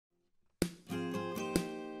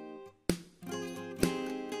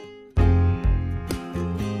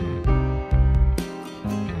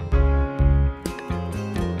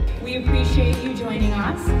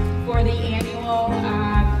us for the annual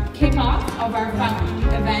kickoff of our fountain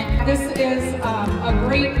event. This is a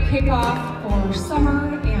great kickoff for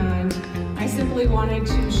summer, and I simply wanted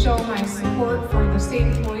to show my support for the state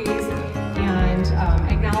employees and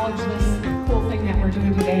acknowledge this cool thing that we're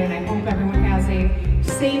doing today, and I hope everyone has a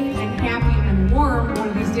safe and happy and warm one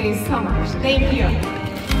of these days summer. Thank you.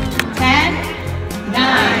 10,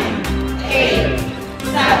 9, 8,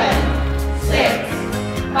 7, 6,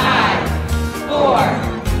 5, 4,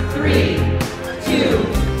 3, 2,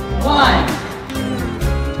 1.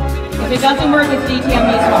 If it doesn't work, it's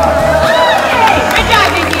DTMB's fault. Good job,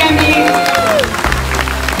 DTMB!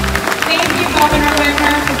 Thank you, Governor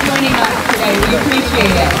Whitmer, for joining us today. We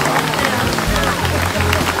appreciate it.